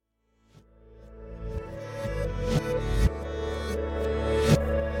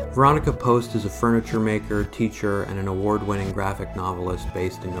Veronica Post is a furniture maker, teacher, and an award-winning graphic novelist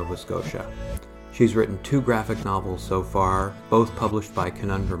based in Nova Scotia. She's written 2 graphic novels so far, both published by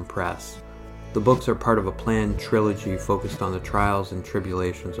Conundrum Press. The books are part of a planned trilogy focused on the trials and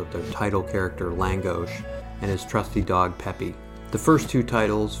tribulations of their title character Langosh and his trusty dog Peppi. The first 2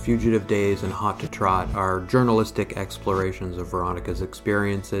 titles, Fugitive Days and Hot to Trot, are journalistic explorations of Veronica's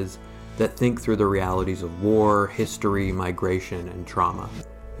experiences that think through the realities of war, history, migration, and trauma.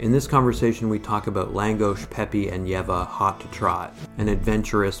 In this conversation, we talk about Langosh, Peppi and Yeva, Hot to Trot, an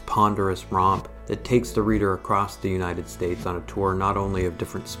adventurous, ponderous romp that takes the reader across the United States on a tour not only of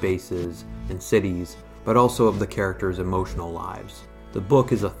different spaces and cities, but also of the characters' emotional lives. The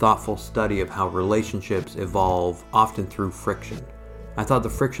book is a thoughtful study of how relationships evolve, often through friction. I thought the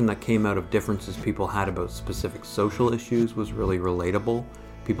friction that came out of differences people had about specific social issues was really relatable.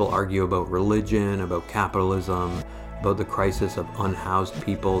 People argue about religion, about capitalism, about the crisis of unhoused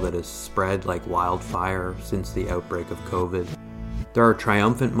people that has spread like wildfire since the outbreak of COVID. There are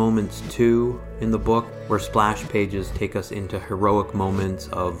triumphant moments too in the book, where splash pages take us into heroic moments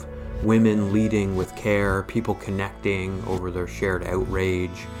of women leading with care, people connecting over their shared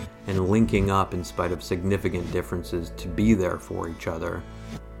outrage, and linking up in spite of significant differences to be there for each other.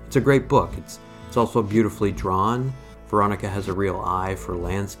 It's a great book. It's also beautifully drawn. Veronica has a real eye for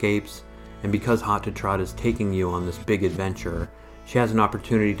landscapes, and because Hot to Trot is taking you on this big adventure, she has an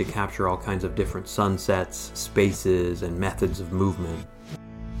opportunity to capture all kinds of different sunsets, spaces, and methods of movement.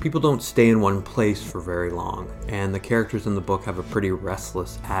 People don't stay in one place for very long, and the characters in the book have a pretty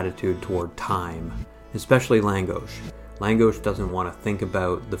restless attitude toward time, especially Langosh. Langosh doesn't want to think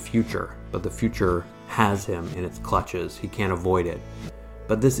about the future, but the future has him in its clutches. He can't avoid it.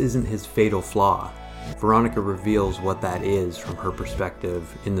 But this isn't his fatal flaw. Veronica reveals what that is from her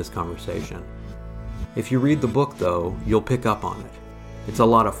perspective in this conversation. If you read the book, though, you'll pick up on it. It's a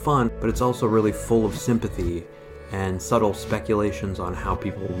lot of fun, but it's also really full of sympathy and subtle speculations on how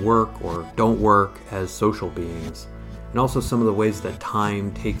people work or don't work as social beings, and also some of the ways that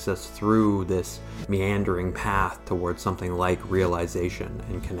time takes us through this meandering path towards something like realization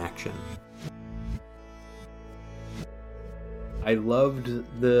and connection. I loved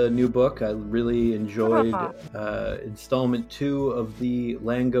the new book. I really enjoyed installment 2 of the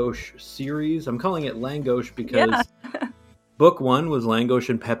Langosh series. I'm calling it Langosh because book 1 was Langosh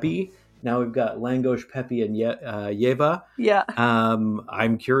and Peppi. Now we've got Langosh, Peppi, and Yeva. Yeah.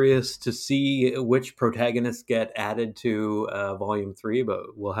 I'm curious to see which protagonists get added to Volume 3, but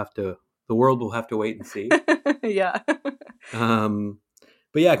the world will have to wait and see. Yeah. But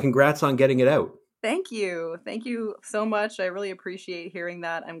yeah, congrats on getting it out. Thank you. Thank you so much. I really appreciate hearing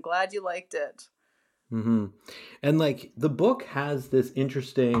that. I'm glad you liked it. Mm-hmm. And like the book has this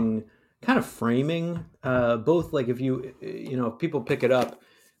interesting kind of framing, both like if people pick it up,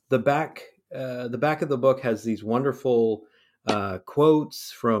 the back of the book has these wonderful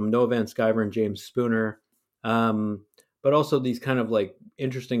quotes from Noah Van Sciver and James Spooner, but also these kind of like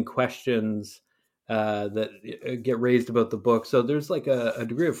interesting questions that get raised about the book. So there's like a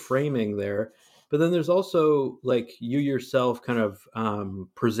degree of framing there, but then there's also like you yourself kind of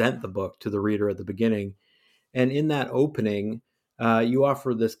present the book to the reader at the beginning. And in that opening, you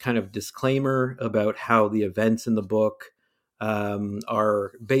offer this kind of disclaimer about how the events in the book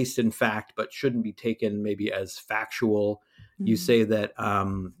are based in fact, but shouldn't be taken maybe as factual. Mm-hmm. You say that,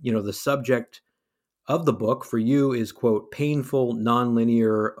 the subject of the book for you is, quote, painful,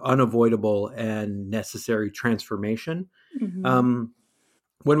 nonlinear, unavoidable, and necessary transformation. Mm-hmm.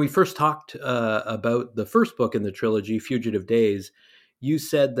 When we first talked about the first book in the trilogy, Fugitive Days, you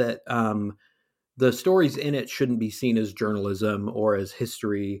said that the stories in it shouldn't be seen as journalism or as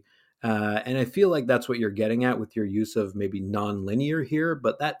history. And I feel like that's what you're getting at with your use of maybe nonlinear here.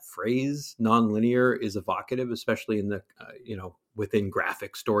 But that phrase, nonlinear, is evocative, especially in the, within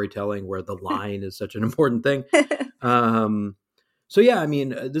graphic storytelling where the line is such an important thing. This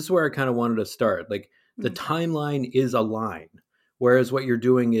is where I kind of wanted to start. Like the timeline is a line, whereas what you're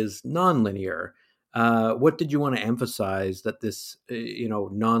doing is nonlinear. What did you want to emphasize that this,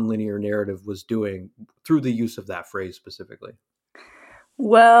 nonlinear narrative was doing through the use of that phrase specifically?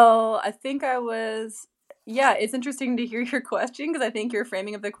 Well, I think it's interesting to hear your question because I think your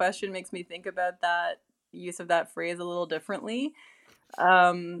framing of the question makes me think about that use of that phrase a little differently.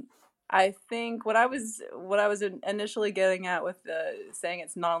 I think what I was initially getting at with saying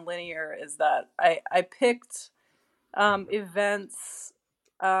it's nonlinear is that I picked events,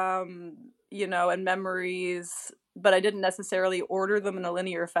 and memories, but I didn't necessarily order them in a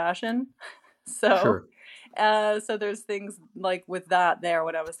linear fashion. So. Sure. So there's things like with that there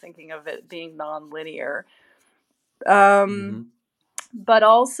when I was thinking of it being non-linear. But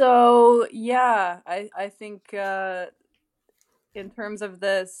also, yeah, I think in terms of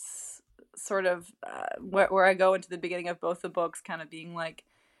this sort of where I go into the beginning of both the books, kind of being like,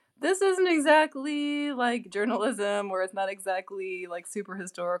 this isn't exactly like journalism, or it's not exactly like super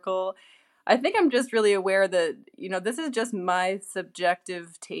historical. I think I'm just really aware that, this is just my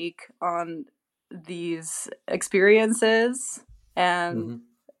subjective take on these experiences. And,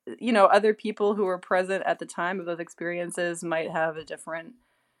 Mm-hmm. other people who were present at the time of those experiences might have a different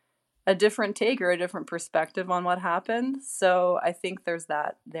take or a different perspective on what happened. So I think there's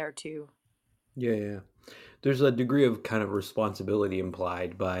that there too. Yeah, yeah. There's a degree of kind of responsibility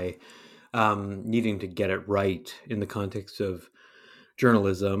implied by needing to get it right in the context of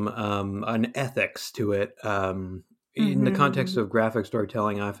journalism, an ethics to it. In the context Mm-hmm. of graphic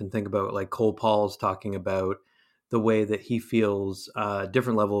storytelling, I often think about like Cole Paul's talking about the way that he feels a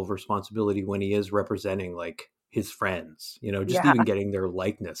different level of responsibility when he is representing like his friends. Just Yeah. even getting their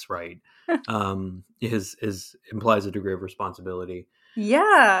likeness right is implies a degree of responsibility.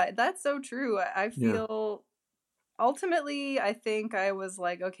 Yeah, that's so true. I Yeah. feel ultimately, I think I was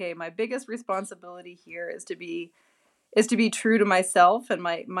like, okay, my biggest responsibility here is to be true to myself and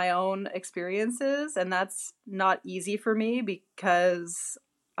my own experiences, and that's not easy for me because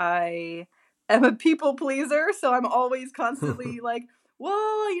I am a people pleaser, so I'm always constantly like,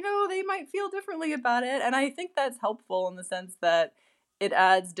 well, they might feel differently about it, and I think that's helpful in the sense that it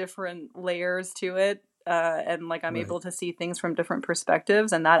adds different layers to it, and like I'm Right. able to see things from different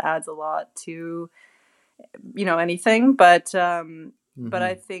perspectives, and that adds a lot to anything. But I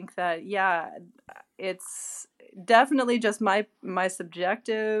Hmm. think that, yeah, it's definitely just my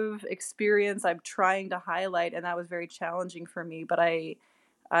subjective experience I'm trying to highlight, and that was very challenging for me, but I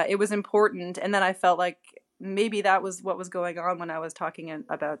it was important. And then I felt like maybe that was what was going on when I was talking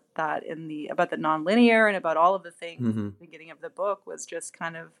about that about the nonlinear and about all of the things at Hmm. the beginning of the book, was just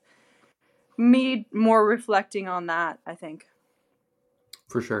kind of me more reflecting on that, I think.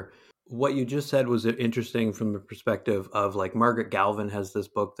 For sure. What you just said was interesting from the perspective of like Margaret Galvin has this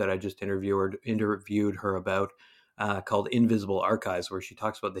book that I just interviewed her about called Invisible Archives, where she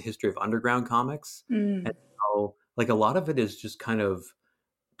talks about the history of underground comics and Mm. how like a lot of it is just kind of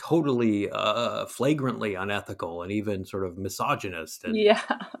totally flagrantly unethical and even sort of misogynist. And Yeah.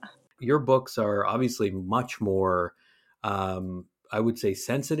 your books are obviously much more, I would say,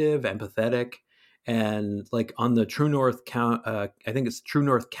 sensitive, empathetic, and like on the True North count. I think it's True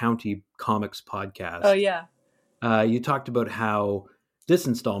North County Comics Oh, podcast. yeah. You talked about how this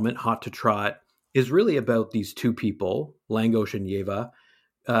installment, Hot to Trot, is really about these two people, Langosh and Yeva,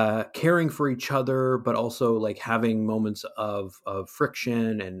 caring for each other, but also like having moments of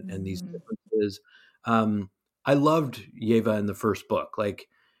friction and these Mhm. differences. Um, I loved Yeva in the first book. Like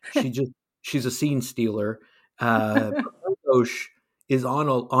she just she's a scene stealer. Langosh is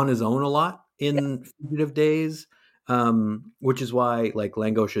on his own a lot Yeah. in Fugitive Days, which is why like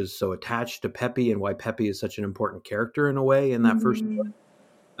Langosh is so attached to Peppi and why Peppi is such an important character in a way in that first. Mhm.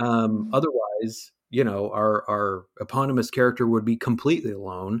 Otherwise, our eponymous character would be completely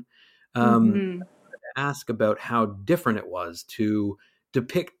alone. Mhm. Ask about how different it was to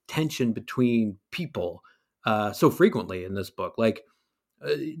depict tension between people so frequently in this book. Like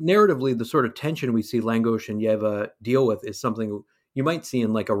narratively, the sort of tension we see Langosh and Yeva deal with is something you might see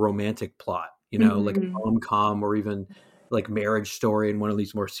in like a romantic plot, like a Mhm. rom com or even like marriage story in one of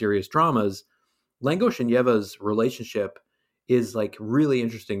these more serious dramas. Langosh and Yeva's relationship is like really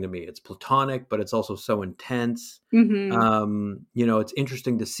interesting to me. It's platonic, but it's also so intense. Mhm. It's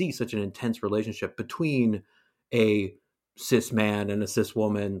interesting to see such an intense relationship between a cis man and a cis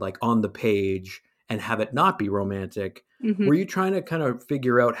woman, like on the page, and have it not be romantic. Mhm. Were you trying to kind of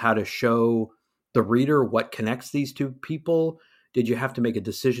figure out how to show the reader what connects these two people? Did you have to make a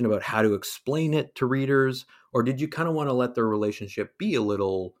decision about how to explain it to readers, or did you kind of want to let their relationship be a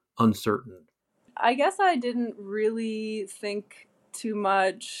little uncertain? I guess I didn't really think too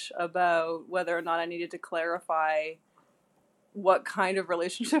much about whether or not I needed to clarify what kind of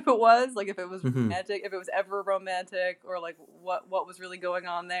relationship it was, like if it was Hmm. romantic, if it was ever romantic, or like what was really going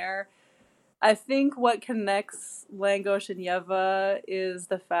on there. I think what connects Langosh and Yeva is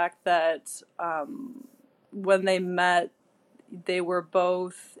the fact that when they met, they were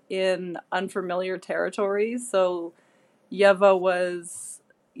both in unfamiliar territories. So Yeva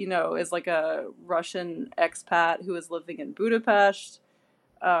is like a Russian expat who was living in Budapest.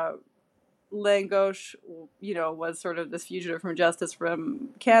 Uh, Langosh, was sort of this fugitive from justice from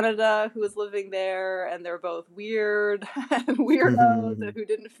Canada who was living there, and they're both weird and weirdos and who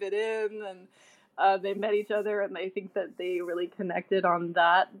didn't fit in, and they met each other, and they think that they really connected on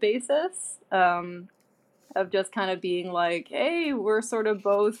that basis. of just kind of being like, hey, we're sort of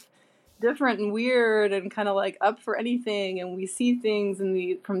both different and weird and kind of like up for anything, and we see things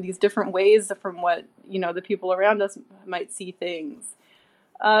from these different ways from what, you know, the people around us might see things.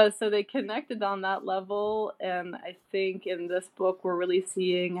 So they connected on that level, and I think in this book we're really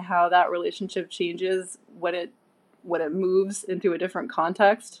seeing how that relationship changes when it moves into a different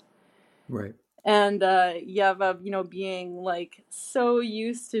context. Right. And Yeva, you know, being like so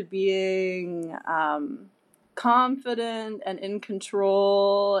used to being confident and in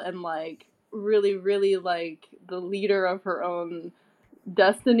control and like really, really like the leader of her own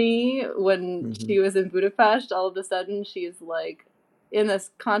destiny. When she was in Budapest, all of a sudden she's like in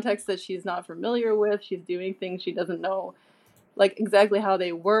this context that she's not familiar with. She's doing things she doesn't know like exactly how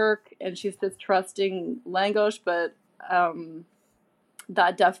they work, and she's just trusting Langosh, but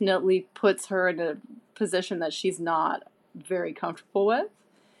that definitely puts her in a position that she's not very comfortable with.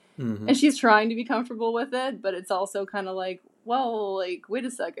 And she's trying to be comfortable with it, but it's also kind of like, well, like, wait a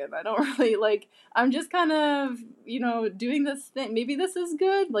second, I don't really, like, I'm just kind of, you know, doing this thing. Maybe this is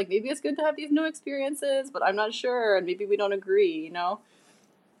good. Like, maybe it's good to have these new experiences, but I'm not sure, and maybe we don't agree, you know?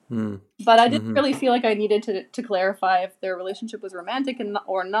 But I didn't really feel like I needed to clarify if their relationship was romantic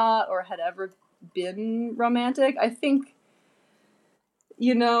or not, or had ever been romantic. I think,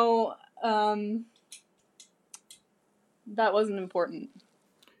 you know, that wasn't important.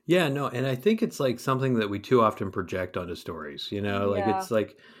 Yeah, no, and I think it's like something that we too often project onto stories, you know, like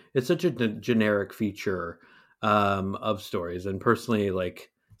it's such a generic feature of stories. And personally,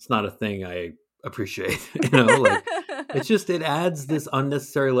 like, it's not a thing I appreciate, you know, like it adds this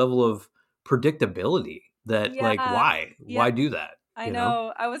unnecessary level of predictability that like, why do that? I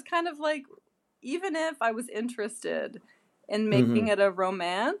know. I was kind of like, even if I was interested in making it a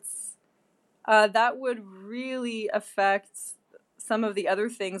romance, that would really affect some of the other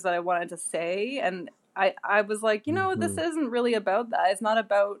things that I wanted to say. And I was like, you know, this isn't really about that. It's not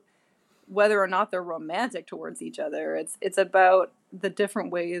about whether or not they're romantic towards each other. It's about the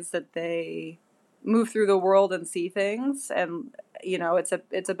different ways that they move through the world and see things. And, you know,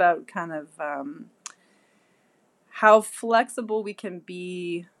 it's about kind of how flexible we can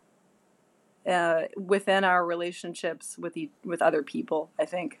be within our relationships with other people, I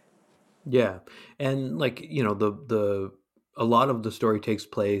think. Yeah. And like, you know, a lot of the story takes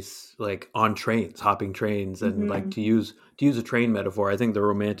place like on trains, hopping trains, and like to use a train metaphor, I think the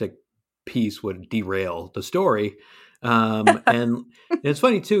romantic piece would derail the story. And it's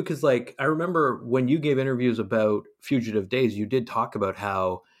funny too, because like I remember when you gave interviews about Fugitive Days, you did talk about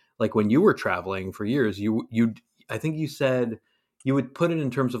how like when you were traveling for years, you I think you said you would put it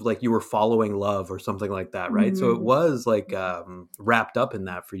in terms of like you were following love or something like that, right? So it was like wrapped up in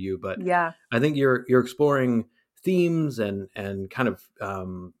that for you. But yeah, I think you're exploring themes and kind of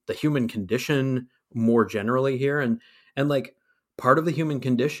the human condition more generally here, and like part of the human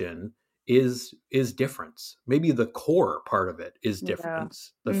condition is difference. Maybe the core part of it is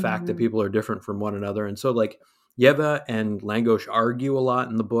difference. The fact that people are different from one another. And so like Yeva and Langosh argue a lot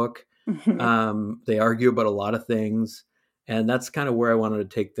in the book. They argue about a lot of things. And that's kind of where I wanted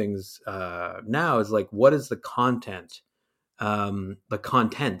to take things now, is like, what is the content, the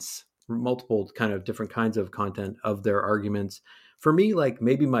contents, multiple kind of different kinds of content of their arguments. For me, like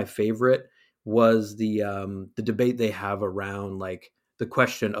maybe my favorite was the debate they have around like the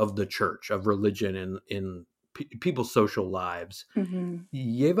question of the church, of religion in people's social lives.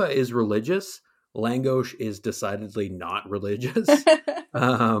 Yeva is religious. Langosh is decidedly not religious.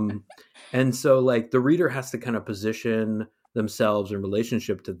 And so like the reader has to kind of position themselves in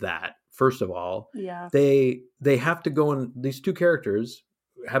relationship to that. First of all, yeah, they have to go in, these two characters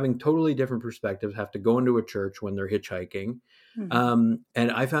having totally different perspectives have to go into a church when they're hitchhiking. And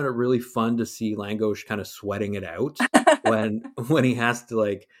I found it really fun to see Langosh kind of sweating it out when he has to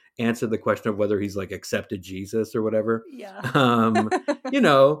like answer the question of whether he's like accepted Jesus or whatever. yeah. You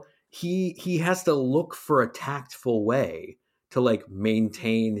know, he has to look for a tactful way to like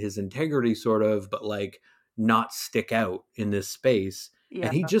maintain his integrity sort of, but like not stick out in this space. Yeah.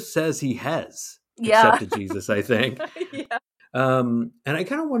 And he just says he has Yeah. accepted Jesus, I think. Yeah. And I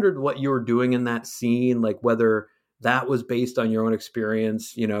kind of wondered what you were doing in that scene, like whether that was based on your own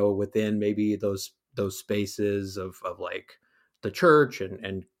experience, you know, within maybe those spaces of like the church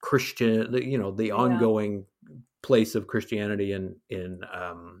and Christian, you know, the ongoing place of Christianity in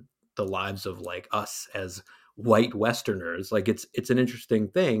the lives of like us as white Westerners. Like it's an interesting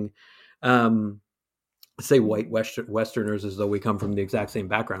thing. Say white Westerners as though we come from the exact same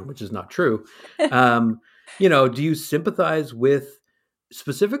background, which is not true. You know, do you sympathize with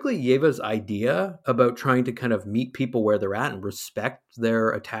specifically Yeva's idea about trying to kind of meet people where they're at and respect their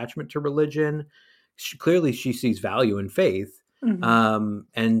attachment to religion? clearly she sees value in faith, Mm-hmm.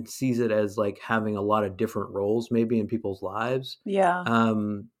 and sees it as like having a lot of different roles maybe in people's lives. Yeah.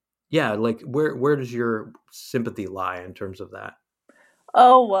 Yeah, like where does your sympathy lie in terms of that?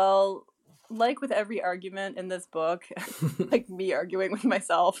 Oh, well, like with every argument in this book, like me arguing with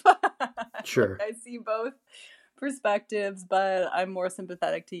myself, like Sure. I see both perspectives, but I'm more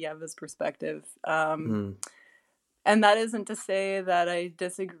sympathetic to Yeva's perspective. Mm, And that isn't to say that I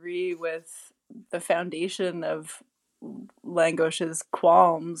disagree with the foundation of Langosh's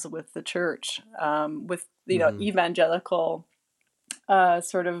qualms with the church, with, mm-hmm, evangelical,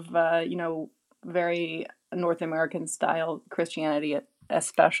 sort of, very North American style Christianity,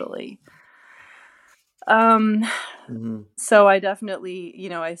 especially. Um, mm-hmm, so I definitely,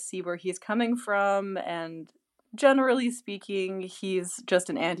 I see where he's coming from, and generally speaking, he's just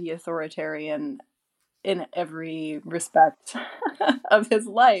an anti-authoritarian in every respect of his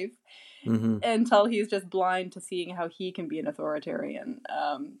life, mm-hmm. until he's just blind to seeing how he can be an authoritarian,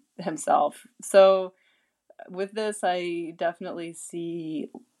 himself. So with this, I definitely see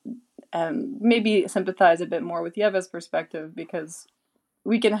and maybe sympathize a bit more with Yeva's perspective, because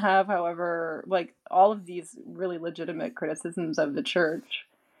we can have, however, like all of these really legitimate criticisms of the church,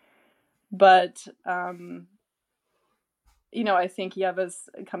 but I think Yeva's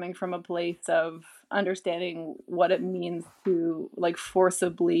coming from a place of understanding what it means to like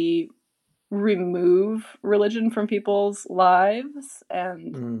forcibly remove religion from people's lives,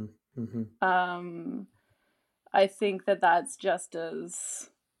 and Mm-hmm. um I think that that's just as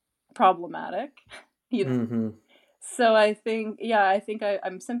problematic. you know Mm-hmm. so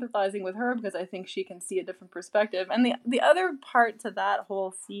I'm sympathizing with her because I think she can see a different perspective. And the other part to that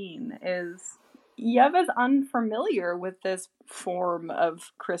whole scene is Yeva's unfamiliar with this form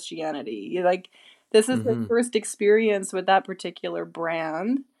of Christianity. Like, this is her Mm-hmm. first experience with that particular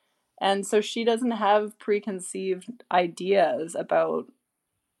brand. And so she doesn't have preconceived ideas about,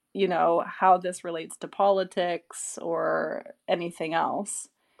 how this relates to politics or anything else.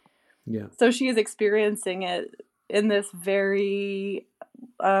 Yeah. So she is experiencing it in this very,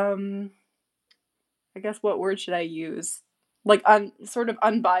 I guess, what word should I use? Like, sort of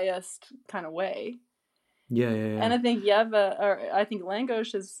unbiased kind of way. Yeah. Yeah. And Yeah. I think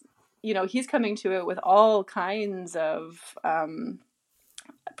Langosh is, he's coming to it with all kinds of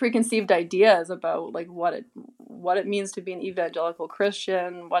preconceived ideas about like what it means to be an evangelical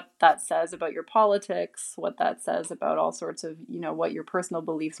Christian, what that says about your politics, what that says about all sorts of, what your personal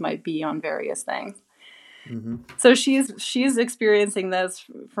beliefs might be on various things. Mm-hmm. So she's experiencing this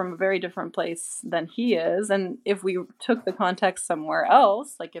from a very different place than he is. And if we took the context somewhere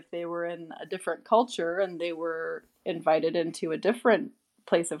else, like if they were in a different culture and they were invited into a different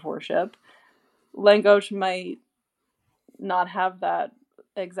place of worship, Langosh might not have that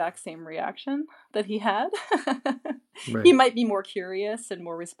exact same reaction that he had. He Right. might be more curious and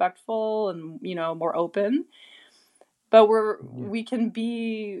more respectful and, more open. But Yeah. we can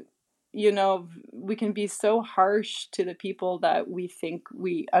be so harsh to the people that we think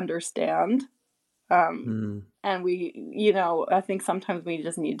we understand. Um, Mm-hmm. and I think sometimes we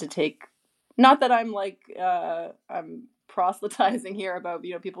just need to take, not that I'm like, I'm proselytizing here about,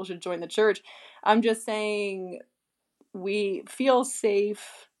 people should join the church. I'm just saying we feel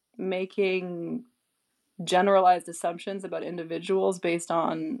safe making generalized assumptions about individuals based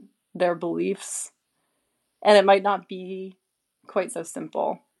on their beliefs, and it might not be quite so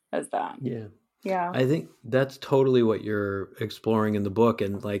simple as that. Yeah. Yeah. I think that's totally what you're exploring in the book.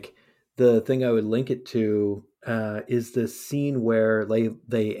 And like the thing I would link it to is this scene where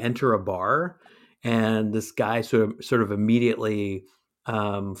they enter a bar and this guy sort of immediately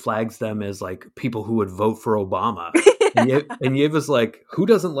flags them as like people who would vote for Obama. And Yeva's like, who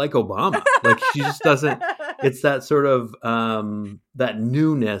doesn't like Obama? Like she just doesn't. It's that sort of that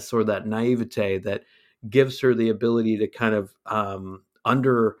newness or that naivete that gives her the ability to kind of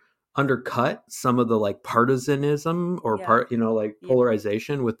undercut some of the like partisanism or Yeah. like Yeah.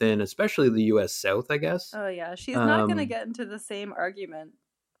 polarization within especially the US South, I guess. Oh yeah, she's not going to get into the same argument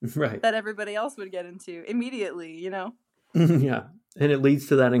Right. that everybody else would get into immediately, Yeah. And it leads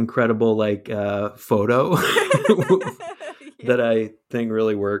to that incredible like photo Yeah. that I think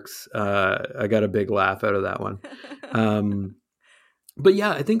really works. I got a big laugh out of that one. But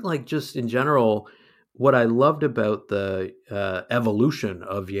yeah, I think like just in general, what I loved about the evolution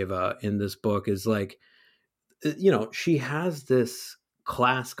of Yeva in this book is like, she has this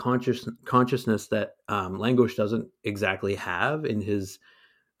class consciousness that Langosh doesn't exactly have in his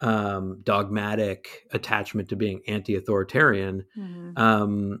dogmatic attachment to being anti-authoritarian.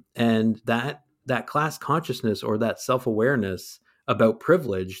 Mhm. And that class consciousness or that self-awareness about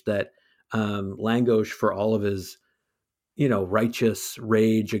privilege that Langosh, for all of his, righteous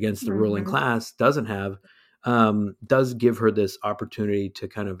rage against the ruling class, doesn't have, does give her this opportunity to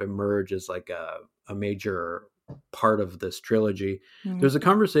kind of emerge as like a major part of this trilogy. There's a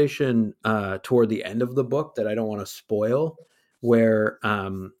conversation toward the end of the book that I don't want to spoil, where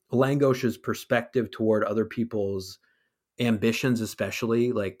Langosh's perspective toward other people's ambitions,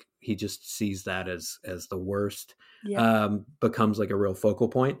 especially, like he just sees that as the worst, becomes like a real focal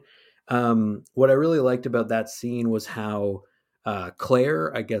point. What I really liked about that scene was how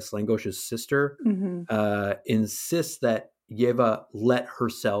Claire, I guess Langosh's sister, insists that Yeva let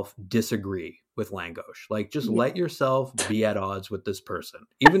herself disagree with Langosh. Like, just let yourself be at odds with this person.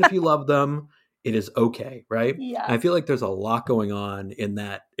 Even if you love them, it is okay, right? Yeah. And I feel like there's a lot going on in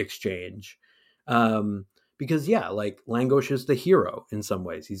that exchange. Because like Langosh is the hero in some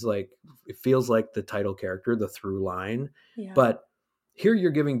ways. He's like, it feels like the title character, the through line. Yeah. But here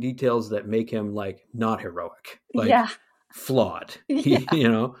you're giving details that make him like not heroic, like flawed,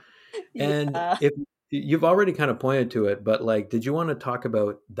 And if you've already kind of pointed to it, but like, did you want to talk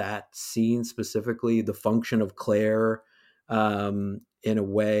about that scene specifically, the function of Claire, in a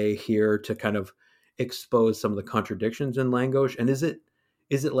way here to kind of expose some of the contradictions in Langosh? And is it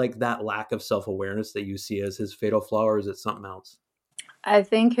like that lack of self-awareness that you see as his fatal flaw, or is it something else? I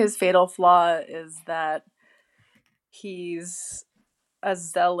think his fatal flaw is that he's a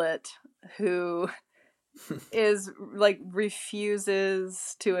zealot who is like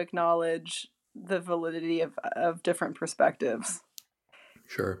refuses to acknowledge the validity of different perspectives.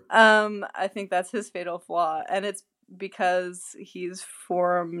 Sure. I think that's his fatal flaw, and it's because he's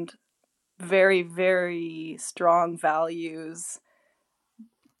formed very, very strong values,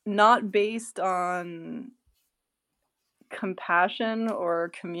 not based on compassion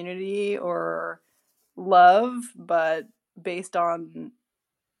or community or love, but based on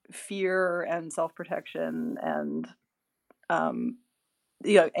fear and self-protection and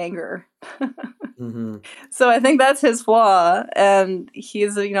anger. So I think that's his flaw, and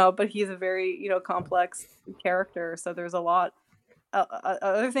he's but he's a very complex character, so there's a lot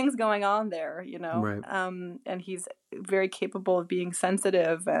other things going on there, Right. And he's very capable of being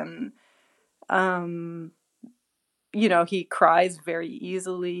sensitive, and he cries very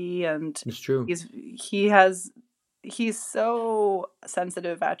easily, and It's true. He's so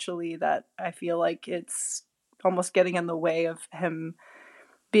sensitive, actually, that I feel like it's almost getting in the way of him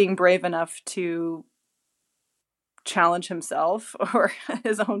being brave enough to challenge himself or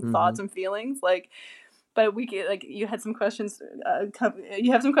his own thoughts and feelings. But you had some questions.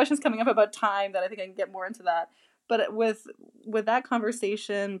 You have some questions coming up about time that I think I can get more into that. But with that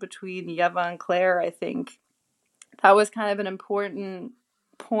conversation between Yeva and Claire, I think that was kind of an important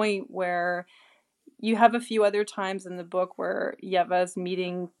point where you have a few other times in the book where Yeva's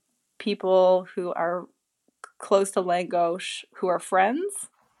meeting people who are close to Langosh, who are friends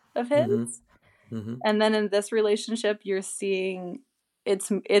of his. And then in this relationship, you're seeing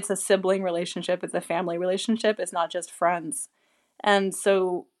it's a sibling relationship. It's a family relationship. It's not just friends. And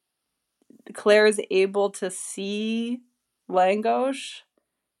so Claire is able to see Langosh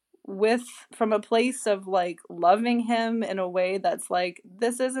from a place of like loving him in a way that's like,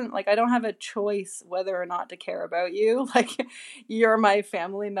 this isn't like, I don't have a choice whether or not to care about you. Like, you're my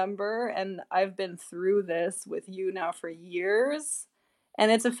family member, and I've been through this with you now for years,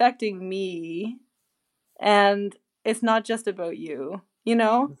 and it's affecting me, and it's not just about you,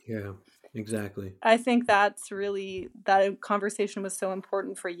 Yeah, exactly. I think that conversation was so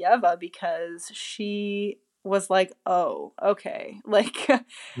important for Yeva, because she was like, oh, okay. Like,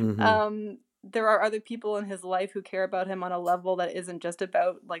 there are other people in his life who care about him on a level that isn't just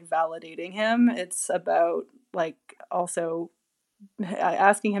about like validating him. It's about like also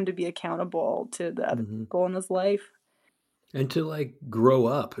asking him to be accountable to the other people in his life. And to like grow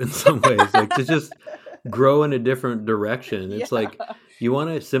up in some ways, like to just grow in a different direction. It's like you want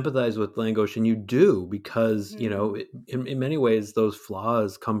to sympathize with Langosh, and you do, because, in many ways, those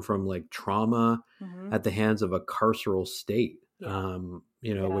flaws come from like trauma at the hands of a carceral state,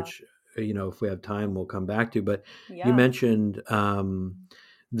 which, if we have time, we'll come back to. But you mentioned the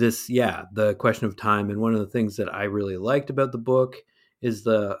question of time. And one of the things that I really liked about the book is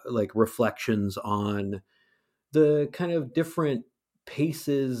the like reflections on the kind of different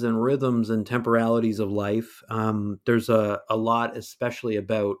paces and rhythms and temporalities of life. There's a lot, especially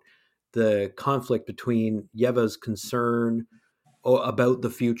about the conflict between Yeva's concern about the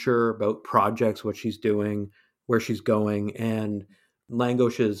future, about projects, what she's doing, where she's going, and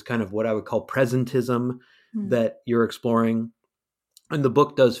Langosh's kind of what I would call presentism that you're exploring. And the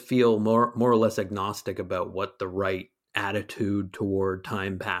book does feel more or less agnostic about what the right attitude toward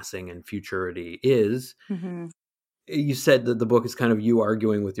time passing and futurity is. Mm-hmm. You said that the book is kind of you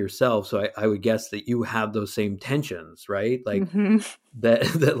arguing with yourself, so I would guess that you have those same tensions, right? Like Mm-hmm.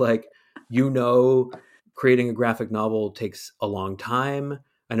 that like creating a graphic novel takes a long time.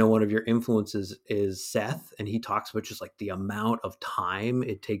 I know one of your influences is Seth, and he talks about just like the amount of time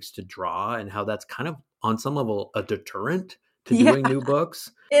it takes to draw and how that's kind of on some level a deterrent to Yeah, doing new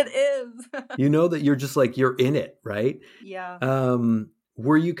books. it is. You know that you're just like you're in it, right? Yeah.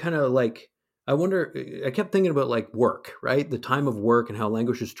 Were you kind of like, I wonder, I kept thinking about like work, right? The time of work and how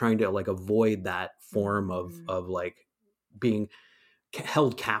Langosh is trying to like avoid that form Mm-hmm. of like being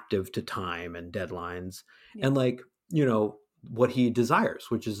held captive to time and deadlines, Yeah. and like, you know, what he desires,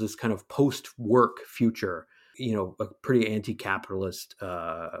 which is this kind of post-work future, you know, a pretty anti-capitalist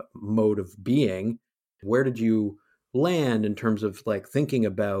mode of being. Where did you land in terms of like thinking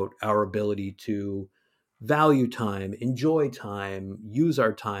about our ability to value time, enjoy time, use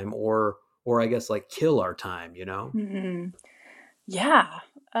our time, or I guess like kill our time, you know? Mm-hmm. Yeah.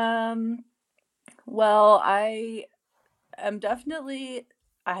 Well, I am definitely,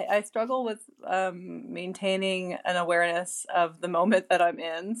 I struggle with maintaining an awareness of the moment that I'm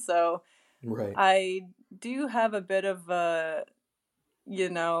in. So Right. I do have a bit of a,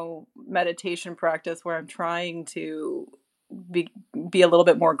 meditation practice where I'm trying to be, be a little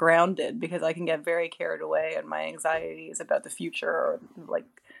bit more grounded because I can get very carried away in my anxieties about the future or like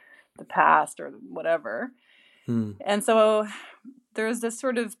the past or whatever. Hmm. And so there's this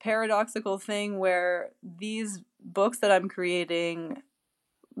sort of paradoxical thing where these books that I'm creating,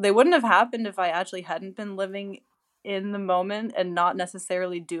 they wouldn't have happened if I actually hadn't been living in the moment and not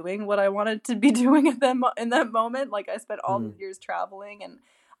necessarily doing what I wanted to be doing at them in that moment. Like I spent all Hmm. these years traveling, and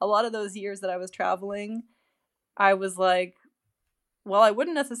a lot of those years that I was traveling, I was like, well, I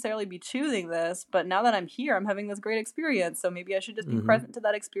wouldn't necessarily be choosing this, but now that I'm here, I'm having this great experience. So maybe I should just be Mm-hmm. present to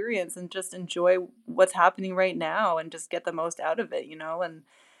that experience and just enjoy what's happening right now and just get the most out of it, And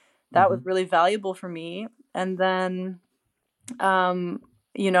that was Mm-hmm. really valuable for me. And then,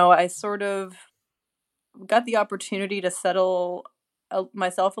 I sort of got the opportunity to settle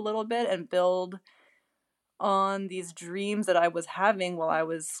myself a little bit and build on these dreams that I was having while I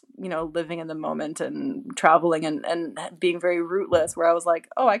was, living in the moment and traveling and being very rootless, where I was like,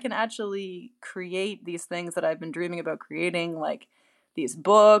 oh, I can actually create these things that I've been dreaming about creating, like these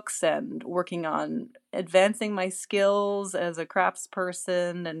books and working on advancing my skills as a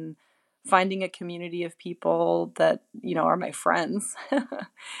craftsperson and finding a community of people that, are my friends.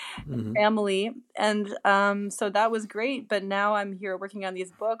 Mm-hmm. Family. And so that was great. But now I'm here working on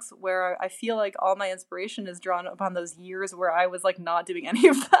these books where I feel like all my inspiration is drawn upon those years where I was like not doing any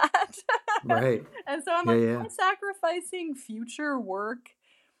of that. Right. And so I'm Yeah, like, yeah. am I sacrificing future work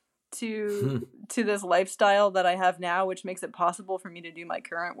to Hmm. to this lifestyle that I have now, which makes it possible for me to do my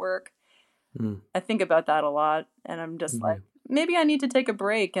current work? Mm. I think about that a lot, and I'm just like, Yeah. maybe I need to take a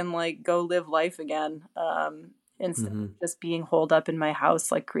break and like go live life again, instead Mm-hmm. of just being holed up in my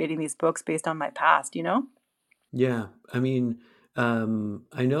house, like creating these books based on my past. Yeah. I mean,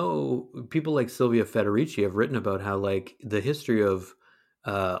 I know people like Sylvia Federici have written about how like the history of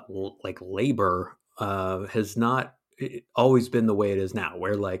like labor has not always been the way it is now,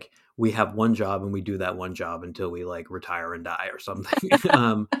 where like we have one job and we do that one job until we like retire and die or something.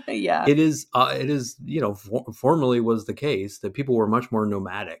 Yeah. It is, you know, formerly was the case that people were much more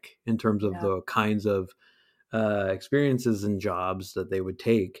nomadic in terms of Yeah. the kinds of experiences and jobs that they would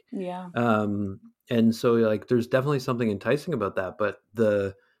take. Yeah. Um, and so like there's definitely something enticing about that. But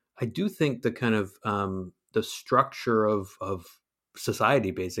I do think the kind of the structure of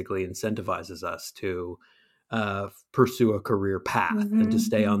society basically incentivizes us to pursue a career path and to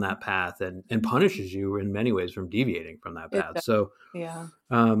stay on Mm-hmm. that path, and punishes you in many ways from deviating from that It path. does. So Yeah.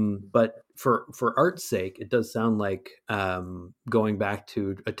 but for art's sake, it does sound like going back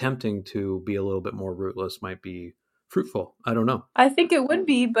to attempting to be a little bit more rootless might be fruitful. I don't know. I think it would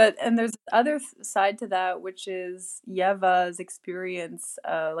be, but and there's the other side to that, which is Yeva's experience,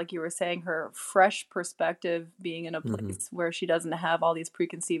 like you were saying, her fresh perspective being in a Hmm. place where she doesn't have all these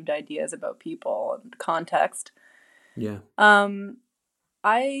preconceived ideas about people and context. Yeah. Um,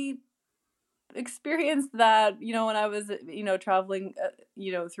 I experienced that, when I was, traveling,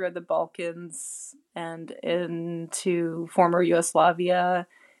 throughout the Balkans and into former Yugoslavia.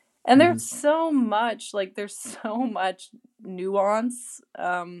 And Hmm. there's so much nuance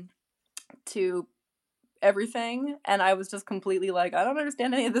to everything, and I was just completely like, I don't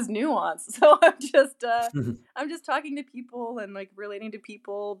understand any of this nuance. So I'm just talking to people and like relating to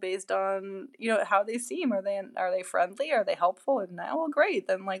people based on, how they seem. Are they friendly? Are they helpful? And now, well, great.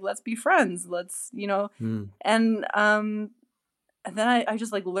 Then like let's be friends. And and then I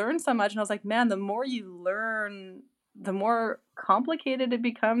just like learned so much, and I was like, man, the more you learn, the more complicated it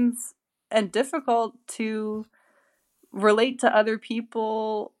becomes and difficult to relate to other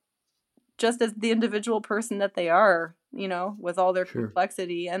people just as the individual person that they are, with all their Sure.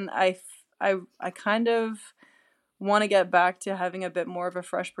 complexity. And I kind of want to get back to having a bit more of a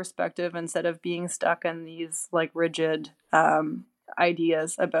fresh perspective instead of being stuck in these like rigid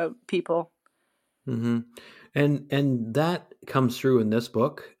ideas about people. Mm-hmm. And that comes through in this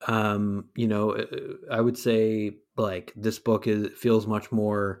book. I would say like this book feels much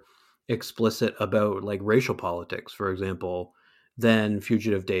more explicit about like racial politics, for example, than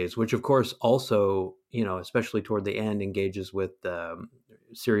Fugitive Days, which of course also, especially toward the end, engages with the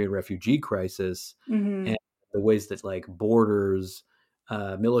Syrian refugee crisis Mm-hmm. and the ways that like borders,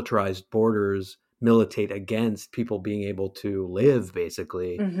 militarized borders, militate against people being able to live,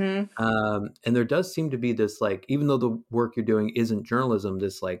 basically. Mm-hmm. And there does seem to be this like, even though the work you're doing isn't journalism,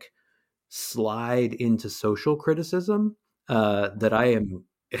 this like slide into social criticism that I am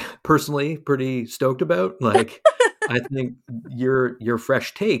personally pretty stoked about. Like, I think your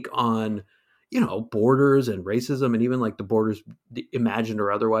fresh take on borders and racism and even like the borders, imagined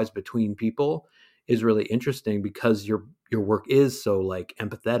or otherwise, between people is really interesting because your work is so like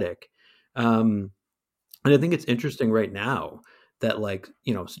empathetic. And I think it's interesting right now that like,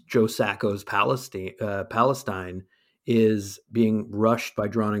 Joe Sacco's Palestine is being rushed by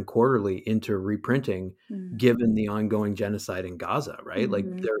Drawn and Quarterly into reprinting, given the ongoing genocide in Gaza, right? Like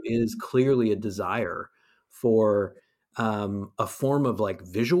Mm-hmm. there is clearly a desire for a form of like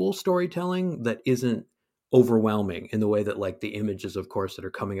visual storytelling that isn't overwhelming in the way that like the images, of course, that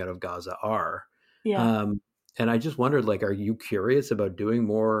are coming out of Gaza are. Yeah. Um, and I just wondered, like, are you curious about doing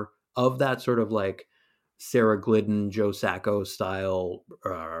more of that sort of like Sarah Glidden, Joe Sacco style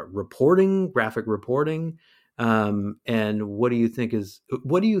reporting, graphic reporting? And what do you think,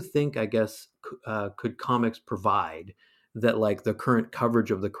 I guess, could comics provide that like the current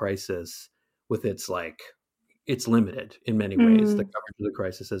coverage of the crisis, with its like, it's limited in many ways. The Mm, coverage of the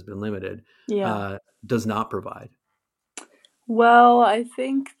crisis has been limited, yeah. does not provide. Well, I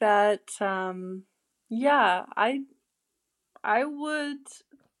think that yeah, I would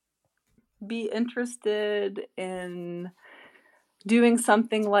be interested in doing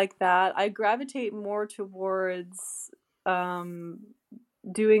something like that. I gravitate more towards um,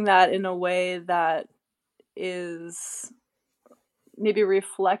 doing that in a way that is maybe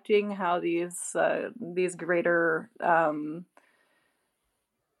reflecting how these greater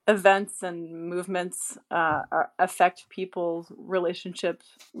events and movements affect people's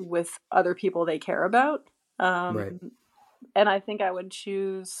relationships with other people they care about. Um, Right. and I think I would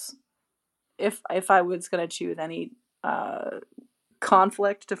choose, if I was going to choose any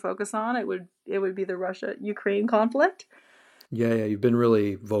conflict to focus on, it would be the Russia-Ukraine conflict. Yeah, yeah. You've been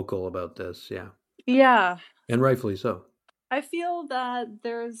really vocal about this. Yeah. Yeah, And rightfully so. I feel that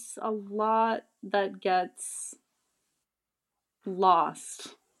there's a lot that gets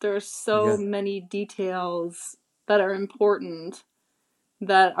lost. There's so Yeah. many details that are important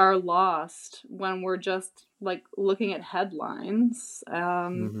that are lost when we're just like looking at headlines.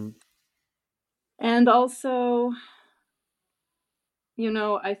 Hmm. And also,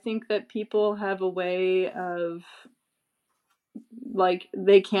 I think that people have a way of like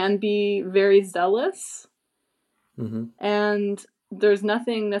they can be very zealous, Hmm. and there's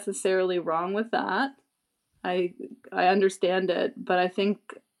nothing necessarily wrong with that. I I understand it, but I think,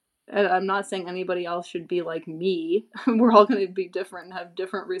 and I'm not saying anybody else should be like me. We're all going to be different and have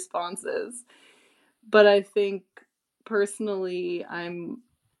different responses. But I think personally, I'm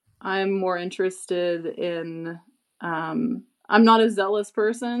more interested in. I'm not a zealous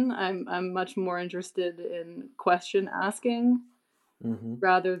person. I'm much more interested in question asking Hmm.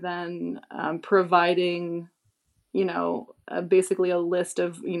 rather than providing, basically a list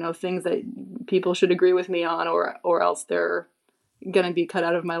of things that people should agree with me on, or else they're gonna be cut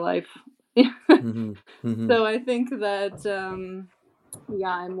out of my life. Hmm. Hmm. So I think that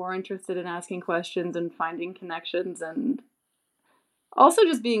yeah, I'm more interested in asking questions and finding connections, and also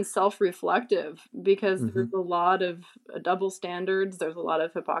just being self-reflective, because Hmm. there's a lot of double standards, there's a lot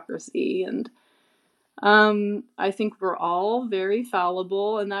of hypocrisy, and I think we're all very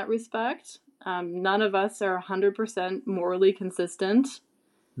fallible in that respect. None of us are 100% morally consistent,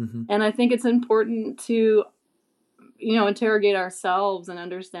 Hmm. and I think it's important to interrogate ourselves and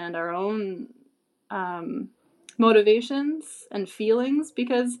understand our own motivations and feelings,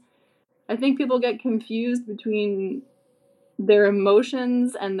 because I think people get confused between their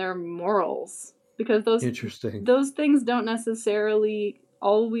emotions and their morals, because Interesting. those things don't necessarily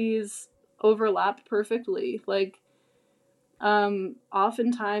always overlap perfectly. Like,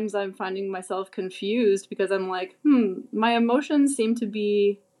 oftentimes I'm finding myself confused because I'm like, my emotions seem to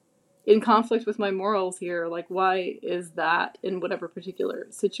be in conflict with my morals here. Like, why is that in whatever particular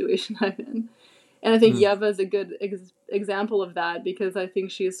situation I'm in? And I think Yeva is a good example of that, because I think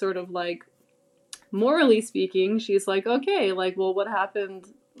she's sort of like, morally speaking, she's like, okay, like, well, what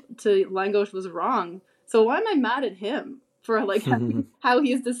happened to Langosh was wrong. So why am I mad at him for like how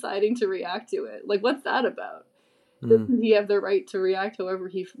he's deciding to react to it? Like, what's that about? Doesn't he have the right to react however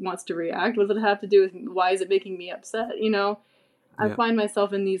he wants to react? What does it have to do with why is it making me upset? You know, I find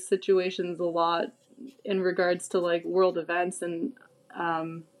myself in these situations a lot in regards to like world events, and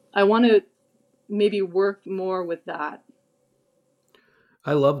I want to maybe work more with that.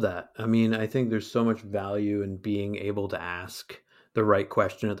 I love that. I mean, I think there's so much value in being able to ask the right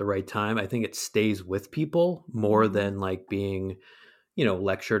question at the right time. I think it stays with people more than like being,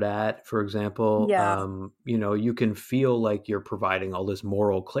 lectured at, for example. Yeah. You can feel like you're providing all this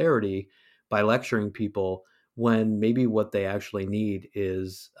moral clarity by lecturing people when maybe what they actually need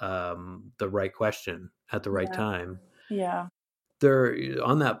is the right question at the right Yeah. time. Yeah. There,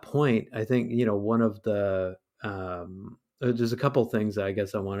 on that point, I think, one of the there's a couple things that I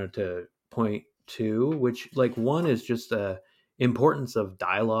guess I wanted to point to, which, like, one is just the importance of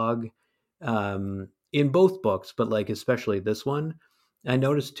dialogue in both books, but like especially this one. I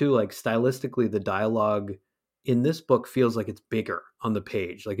noticed too, like, stylistically, the dialogue in this book feels like it's bigger on the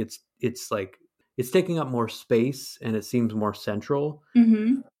page. Like it's like it's taking up more space and it seems more central.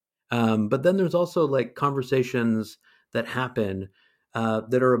 Mm-hmm. But then there's also like conversations that happen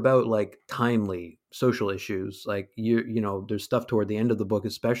that are about like timely social issues. Like there's stuff toward the end of the book,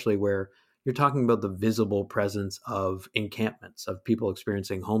 especially where you're talking about the visible presence of encampments of people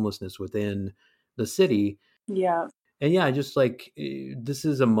experiencing homelessness within the city. Yeah. And yeah, just like this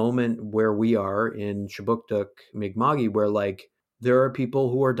is a moment where we are in Shabuktuk Mi'kma'ki, where like there are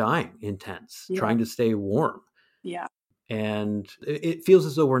people who are dying in tents, Yeah. trying to stay warm, Yeah. and it feels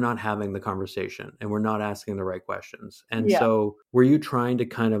as though we're not having the conversation and we're not asking the right questions. And Yeah. so were you trying to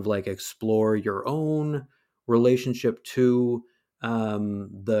kind of like explore your own relationship to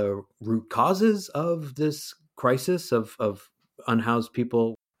the root causes of this crisis of unhoused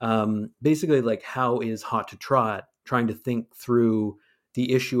people? Basically, like, how is Hot to Trot trying to think through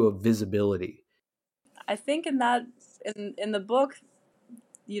the issue of visibility? I think in the book,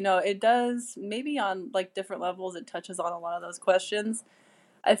 it does, maybe on like different levels, it touches on a lot of those questions.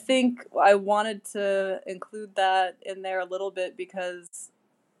 I think I wanted to include that in there a little bit because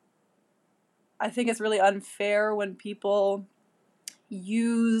I think it's really unfair when people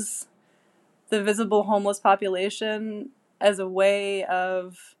use the visible homeless population as a way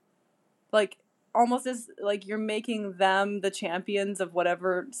of, like, almost as like you're making them the champions of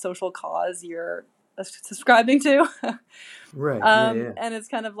whatever social cause you're subscribing to. Right. Yeah. Yeah. And it's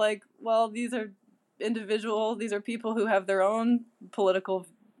kind of like, well, these are these are people who have their own political,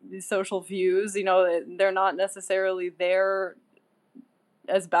 social views. They're not necessarily there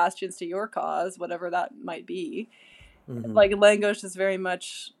as bastions to your cause, whatever that might be. Mm-hmm. Like, Langosh is very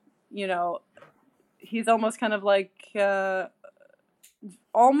much, he's almost kind of like, it's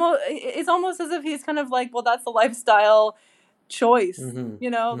almost as if he's kind of like, well, that's the lifestyle choice, Mm-hmm.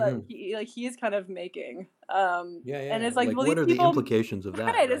 that Mm-hmm. he's kind of making. Yeah, And yeah. it's like, Like, well, what these are the people, implications of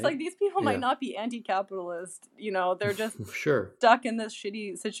that, right? It's right? like these people might Yeah. not be anti-capitalist. They're just Sure. stuck in this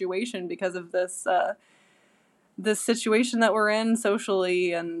shitty situation because of this situation that we're in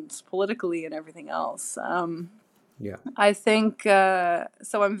socially and politically and everything else. Yeah. I think so.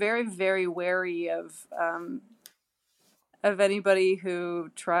 I'm very, very wary of anybody who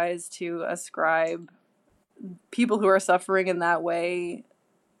tries to ascribe people who are suffering in that way,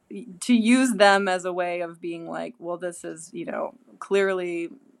 to use them as a way of being like, well, this is, clearly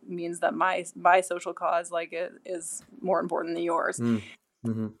means that my social cause, like, it is more important than yours.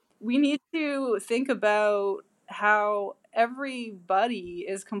 Mm-hmm. We need to think about how everybody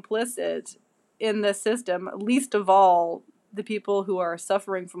is complicit in this system, least of all the people who are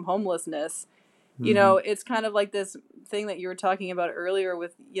suffering from homelessness. Mm-hmm. It's kind of like this thing that you were talking about earlier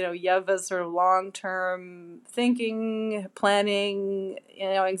with, Yeva's sort of long-term thinking, planning,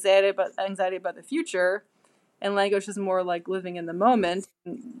 anxiety about the future. And Langosh is more like living in the moment.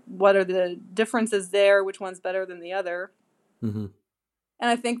 What are the differences there? Which one's better than the other? Mm-hmm. And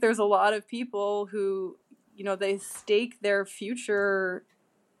I think there's a lot of people who, they stake their future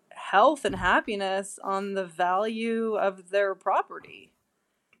health and happiness on the value of their property.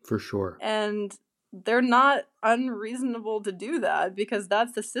 For sure. And they're not unreasonable to do that, because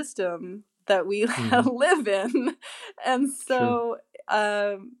that's the system that we live in. And so,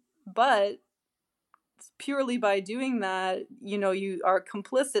 but purely by doing that, you are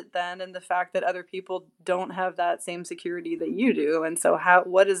complicit then in the fact that other people don't have that same security that you do. And so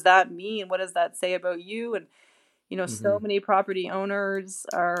what does that mean? What does that say about you? And, so many property owners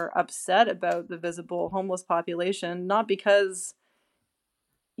are upset about the visible homeless population, not because,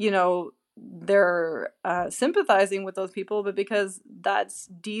 they're sympathizing with those people, but because that's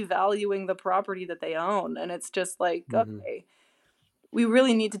devaluing the property that they own. And it's just like, okay, we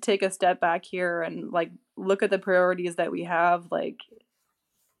really need to take a step back here and like look at the priorities that we have. Like,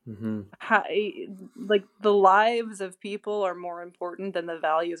 like the lives of people are more important than the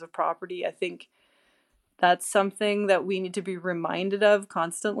values of property. I think that's something that we need to be reminded of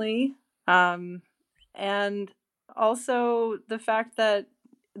constantly. And also the fact that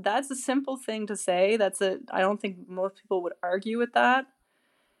that's a simple thing to say. I don't think most people would argue with that.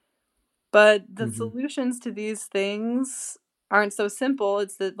 But the solutions to these things aren't so simple.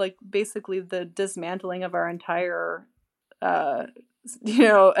 It's basically the dismantling of our entire,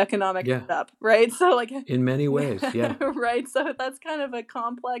 economic setup, right? So in many ways, yeah. Right. So that's kind of a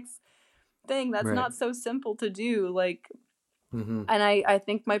complex thing. That's not so simple to do. And I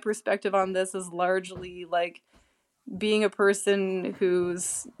think my perspective on this is largely being a person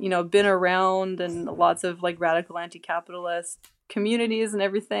who's, been around and lots of radical anti-capitalist communities and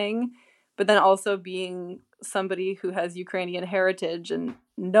everything, but then also being somebody who has Ukrainian heritage and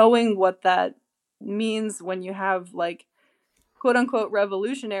knowing what that means when you have quote unquote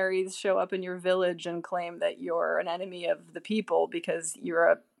revolutionaries show up in your village and claim that you're an enemy of the people because you're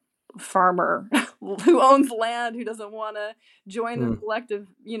a farmer who owns land, who doesn't want to join the collective,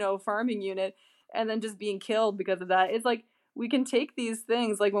 farming unit, and then just being killed because of that. It's we can take these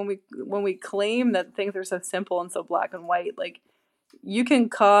things, when we claim that things are so simple and so black and white, you can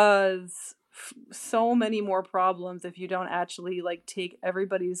cause so many more problems if you don't actually take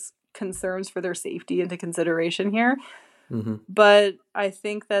everybody's concerns for their safety into consideration here. But I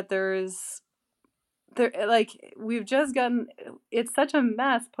think that we've just gotten, it's such a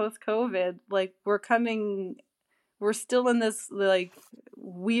mess post-COVID. We're still in this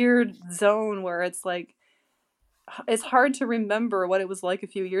weird zone where it's it's hard to remember what it was like a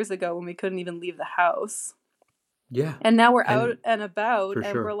few years ago when we couldn't even leave the house. Yeah. And now we're out and about,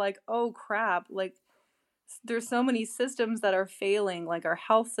 and we're like, oh crap, there's so many systems that are failing, our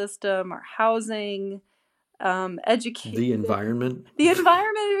health system, our housing, education, the environment is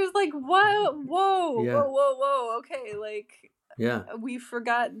whoa, okay, we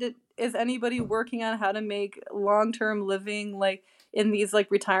forgot that. Is anybody working on how to make long-term living in these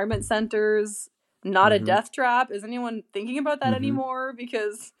retirement centers not a death trap? Is anyone thinking about that anymore?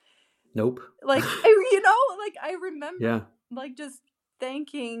 Because nope. I remember just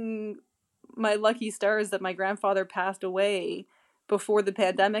thanking my lucky stars that my grandfather passed away before the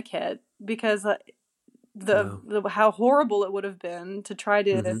pandemic hit, because how horrible it would have been to try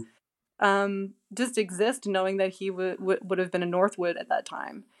to just exist knowing that he would have been in Northwood at that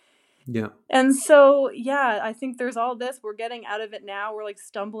time. Yeah. And so, I think there's all this. We're getting out of it now. We're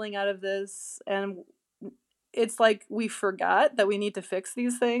stumbling out of this. And it's we forgot that we need to fix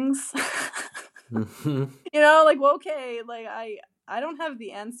these things. Okay, I don't have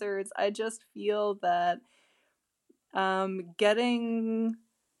the answers. I just feel that getting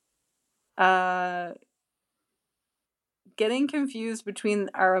confused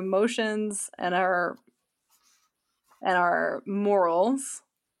between our emotions and our morals,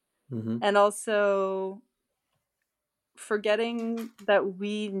 and also forgetting that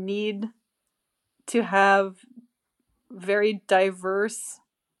we need to have very diverse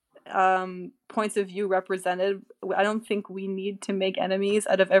points of view represented. I don't think we need to make enemies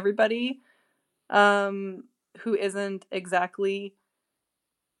out of everybody who isn't exactly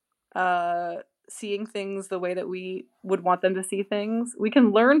seeing things the way that we would want them to see things. We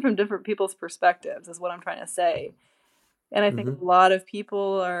can learn from different people's perspectives, is what I'm trying to say. And I think a lot of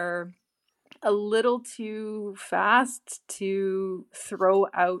people are a little too fast to throw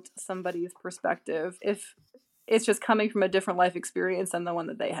out somebody's perspective if it's just coming from a different life experience than the one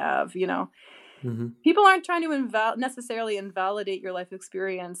that they have, People aren't trying to necessarily invalidate your life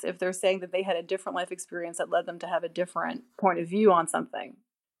experience if they're saying that they had a different life experience that led them to have a different point of view on something.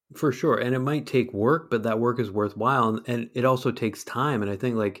 For sure. And it might take work, but that work is worthwhile. And it also takes time. And I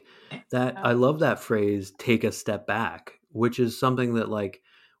think that, I love that phrase, take a step back, which is something that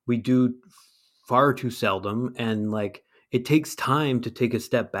we do far too seldom. And it takes time to take a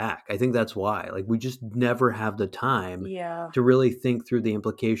step back. I think that's why, like, we just never have the time Yeah. to really think through the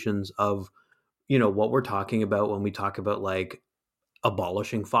implications of, what we're talking about when we talk about like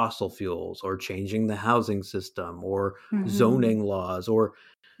abolishing fossil fuels or changing the housing system or Hmm. zoning laws or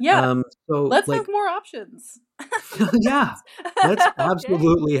Yeah. so Let's have like more options. yeah, let's Okay.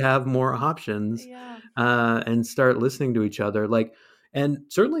 absolutely have more options, Yeah. and start listening to each other. Like, and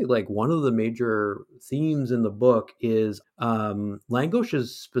certainly, like, one of the major themes in the book is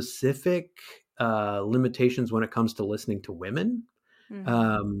Langosh's specific limitations when it comes to listening to women.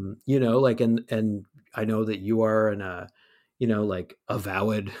 Hmm. Like, and I know that you are like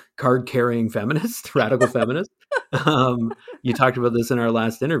avowed card carrying feminist, radical feminist. You talked about this in our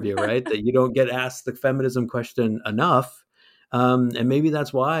last interview, right? That you don't get asked the feminism question enough. And maybe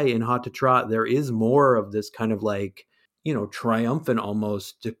that's why in Hot to Trot, there is more of this kind of like, triumphant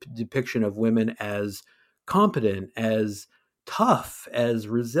almost depiction of women as competent, as tough, as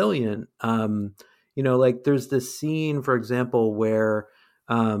resilient. Like there's this scene, for example, where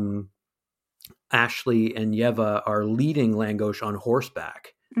um, Ashley and Yeva are leading Langosh on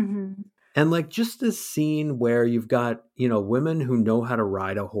horseback. Hmm. And like just this scene where you've got, women who know how to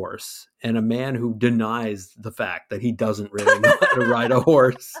ride a horse and a man who denies the fact that he doesn't really know how to ride a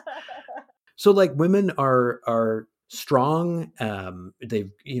horse. So like women are strong.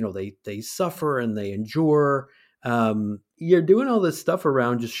 They suffer and they endure. You're doing all this stuff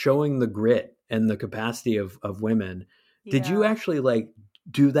around just showing the grit and the capacity of women. Did you Yeah. actually like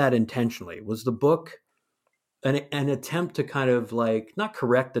do that intentionally? Was the book an attempt to kind of like not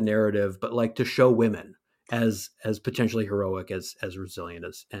correct the narrative, but like to show women as potentially heroic, as resilient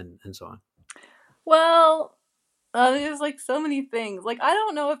as and so on? Well, there's like so many things. Like, I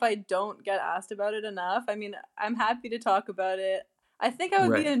don't know if I don't get asked about it enough. I mean, I'm happy to talk about it. I think I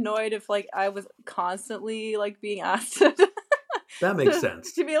would be Right. annoyed if like I was constantly like being asked That makes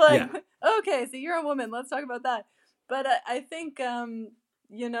sense. to be like, Yeah. okay, so you're a woman, let's talk about that. But I think I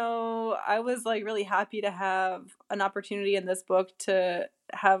was like really happy to have an opportunity in this book to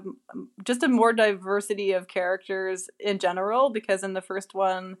have just a more diversity of characters in general, because in the first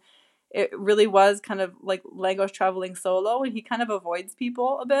one it really was kind of like Langosh traveling solo, and he kind of avoids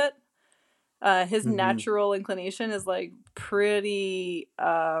people a bit. His Hmm. natural inclination is like pretty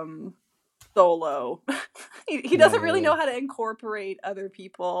solo. He Yeah, doesn't yeah, really yeah. know how to incorporate other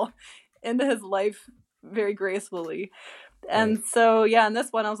people into his life very gracefully. Right. And so, yeah, in this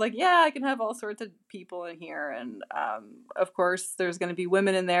one, I was like, yeah, I can have all sorts of people in here, and of course, there's going to be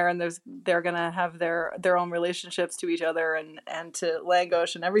women in there, and they're going to have their own relationships to each other and to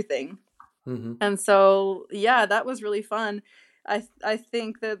Langosh and everything. Hmm. And so, yeah, that was really fun. I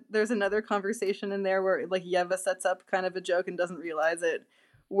think that there's another conversation in there where like Yeva sets up kind of a joke and doesn't realize it,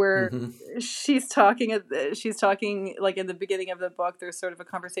 where Hmm. she's talking like in the beginning of the book. There's sort of a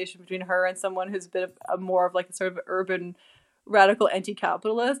conversation between her and someone who's a bit of a more of like a sort of urban radical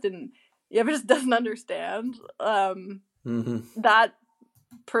anti-capitalist, and Yeva just doesn't understand Hmm. that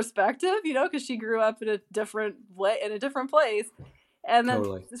perspective, because she grew up in a different way, in a different place, and then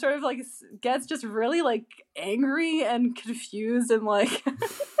Totally. sort of like gets just really like angry and confused and like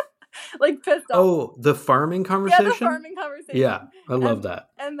like pissed off. Oh, the farming Yeah, the conversation? farming conversation. Yeah, I love and that.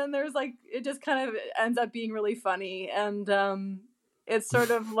 and then there's like it just kind of ends up being really funny, and it's sort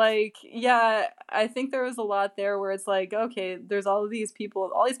of like, yeah, I think there was a lot there where it's like, okay, there's all of these people,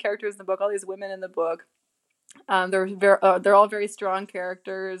 all these characters in the book, all these women in the book. They're all very strong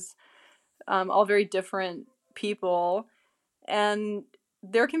characters, all very different people, and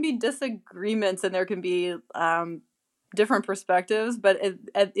there can be disagreements and there can be different perspectives, but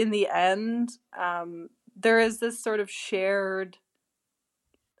in the end, there is this sort of shared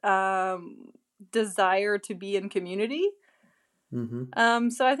um, desire to be in community. Hmm.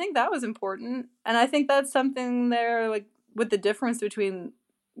 So I think that was important, and I think that's something there, like with the difference between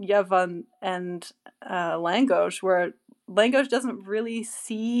Yevon and Langosh, where Langosh doesn't really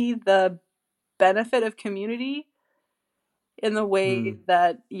see the benefit of community in the way Mm.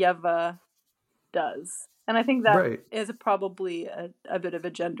 that Yeva does. And I think that Right. is probably a bit of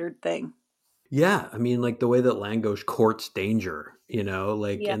a gendered thing. Yeah, I mean, like the way that Langosh courts danger,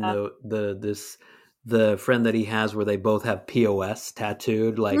 like in Yeah. the friend that he has where they both have POS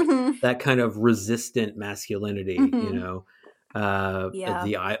tattooed, like Hmm. that kind of resistant masculinity, Hmm. Yeah.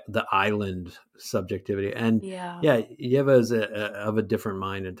 the island subjectivity, and Yeah. yeah, Yeva is of a different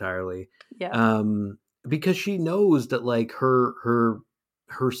mind entirely, Yeah. um, because she knows that like her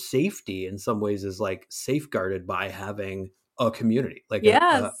safety in some ways is like safeguarded by having a community, like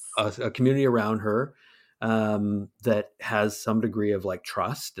Yes. a community around her, that has some degree of like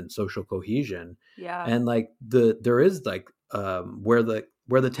trust and social cohesion. Yeah. And like there is like where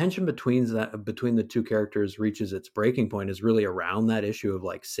the tension between the two characters reaches its breaking point is really around that issue of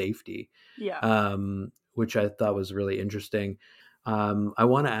like safety. Yeah. Which I thought was really interesting. I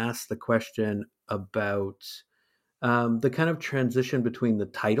want to ask the question about the kind of transition between the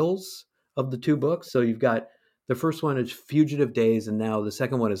titles of the two books. So you've got the first one is Fugitive Days, and now the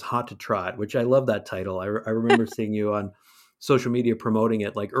second one is Hot to Trot, which I love that title. I remember seeing you on social media promoting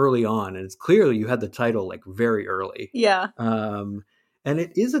it like early on, and it's clearly you had the title like very early. Yeah. And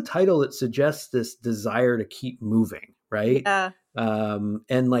it is a title that suggests this desire to keep moving, right? Yeah.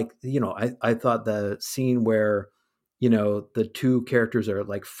 And like, I thought the scene where, the two characters are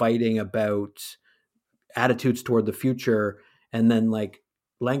like fighting about attitudes toward the future, and then like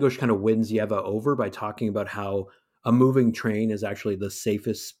Langosh kind of wins Yeva over by talking about how a moving train is actually the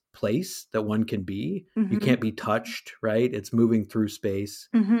safest place that one can be. Mm-hmm. You can't be touched, right? It's moving through space.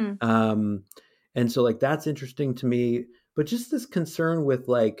 Mm-hmm. And so like that's interesting to me, but just this concern with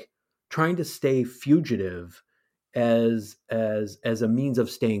like trying to stay fugitive as a means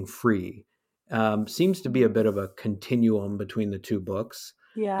of staying free seems to be a bit of a continuum between the two books.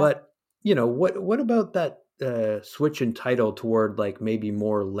 Yeah. But what about that switch in title toward like maybe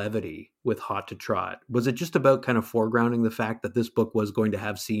more levity with Hot to Trot? Was it just about kind of foregrounding the fact that this book was going to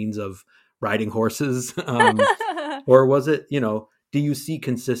have scenes of riding horses, or was it, do you see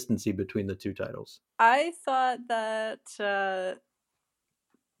consistency between the two titles? I thought that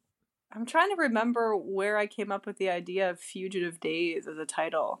I'm trying to remember where I came up with the idea of Fugitive Days as a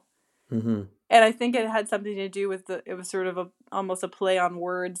title. Mm-hmm. And I think it had something to do with it was sort of almost a play on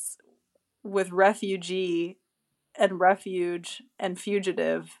words with refugee and refuge and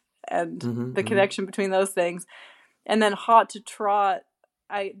fugitive and the connection between those things. And then Hot to Trot,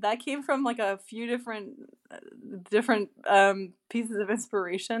 that came from like a few different pieces of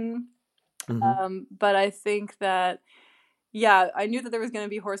inspiration. But I think that, yeah, I knew that there was going to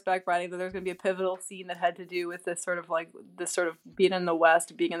be horseback riding, that there was going to be a pivotal scene that had to do with this sort of being in the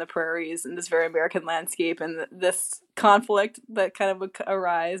West, being in the prairies, and this very American landscape, and this conflict that kind of would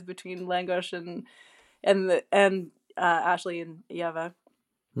arise between Langosh and Ashley and Yeva.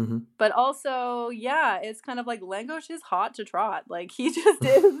 Mm-hmm. But also, yeah, it's kind of like Langosh is hot to trot. Like, he just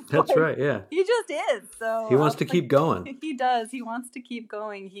is. That's right, yeah. He just is. So he wants to keep going. He does. He wants to keep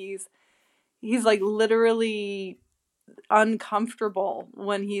going. He's like literally uncomfortable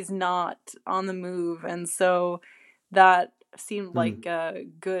when he's not on the move, and so that seemed like a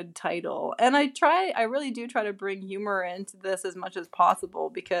good title. And I really do try to bring humor into this as much as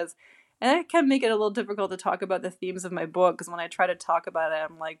possible, and it can make it a little difficult to talk about the themes of my book, because when I try to talk about it,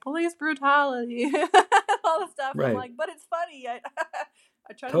 I'm like, police brutality, all the stuff. Right. I'm like, but it's funny. I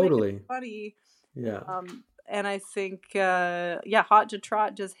try to make it funny. Yeah. And I think, Hot to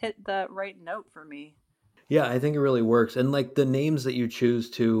Trot just hit the right note for me. Yeah, I think it really works. And like the names that you choose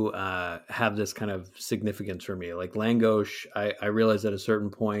to have this kind of significance for me, like Langosh, I realized at a certain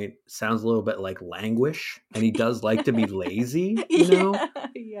point sounds a little bit like languish, and he does like to be lazy,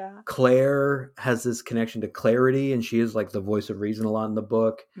 Yeah. Claire has this connection to clarity, and she is like the voice of reason a lot in the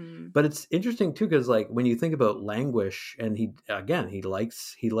book. But it's interesting too, because like when you think about languish, and he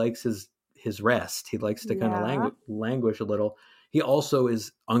likes his rest. He likes to kind of languish a little. He also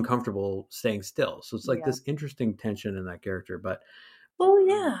is uncomfortable staying still. So it's like this interesting tension in that character. But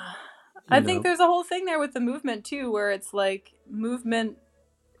I think there's a whole thing there with the movement too, where it's like movement,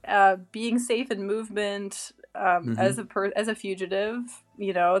 being safe in movement, as a fugitive,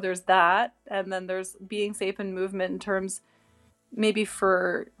 there's that. And then there's being safe in movement in terms maybe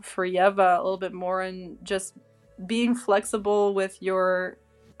for Yeva a little bit more, and just being flexible with your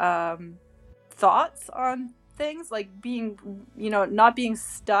thoughts on things, like being, not being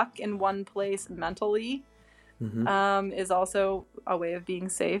stuck in one place mentally, is also a way of being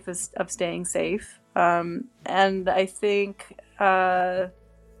safe, of staying safe. And I think, there's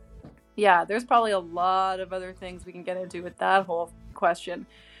probably a lot of other things we can get into with that whole question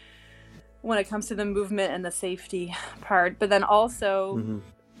when it comes to the movement and the safety part. But then also,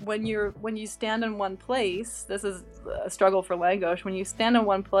 when you stand in one place, this is a struggle for Langosh. When you stand in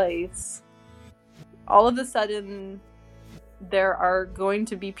one place, all of a sudden, there are going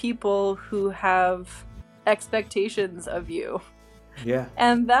to be people who have expectations of you. Yeah.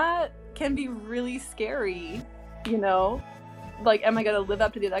 And that can be really scary, Like, am I going to live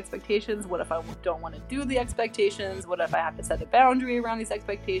up to these expectations? What if I don't want to do the expectations? What if I have to set a boundary around these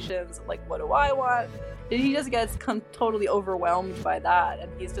expectations? Like, what do I want? And he just gets totally overwhelmed by that. And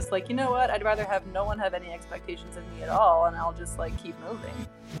he's just like, you know what? I'd rather have no one have any expectations of me at all, and I'll just, like, keep moving.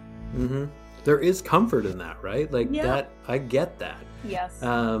 there is comfort in that, right? Like that, I get that. Yes.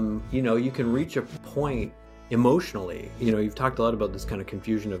 You can reach a point emotionally. You've talked a lot about this kind of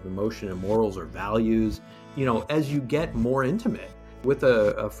confusion of emotion and morals or values. As you get more intimate with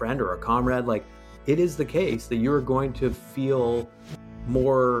a friend or a comrade, like it is the case that you're going to feel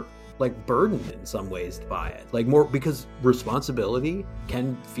more like burdened in some ways by it, like more, because responsibility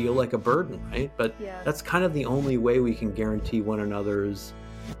can feel like a burden, right? But that's kind of the only way we can guarantee one another's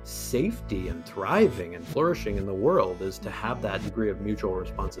safety and thriving and flourishing in the world, is to have that degree of mutual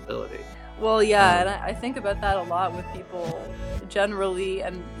responsibility. Well, and I think about that a lot with people generally,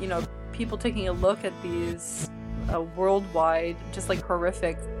 and people taking a look at these worldwide, just like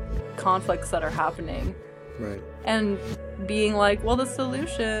horrific conflicts that are happening, right? And being like, well, the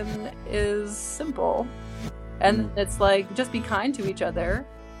solution is simple, and it's like, just be kind to each other,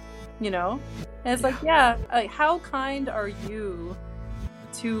 and it's like, how kind are you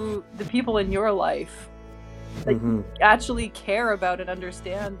to the people in your life that you actually care about and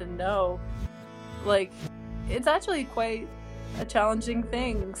understand and know? Like, it's actually quite a challenging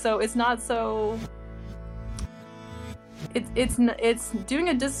thing. So it's not so, it's doing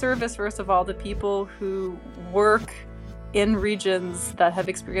a disservice, first of all, to people who work in regions that have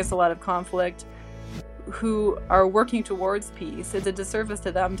experienced a lot of conflict, who are working towards peace. It's a disservice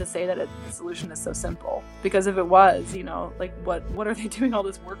to them to say that the solution is so simple, because if it was, like what are they doing all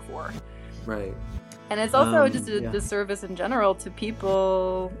this work for? Right. And it's also just a disservice in general to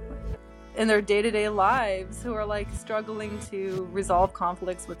people in their day-to-day lives who are like struggling to resolve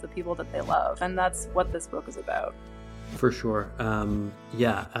conflicts with the people that they love. And that's what this book is about. For sure.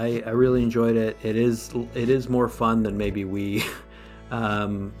 I really enjoyed it. It is more fun than maybe we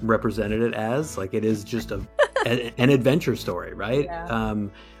represented it as. Like, it is just an adventure story, right?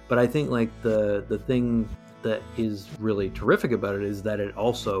 But I think like the thing that is really terrific about it is that it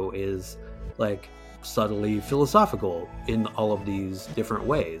also is like subtly philosophical in all of these different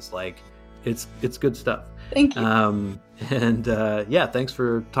ways. Like, it's good stuff. Thank you. Thanks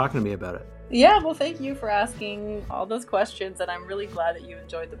for talking to me about it. Yeah, well, thank you for asking all those questions, and I'm really glad that you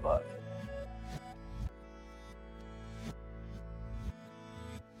enjoyed the book.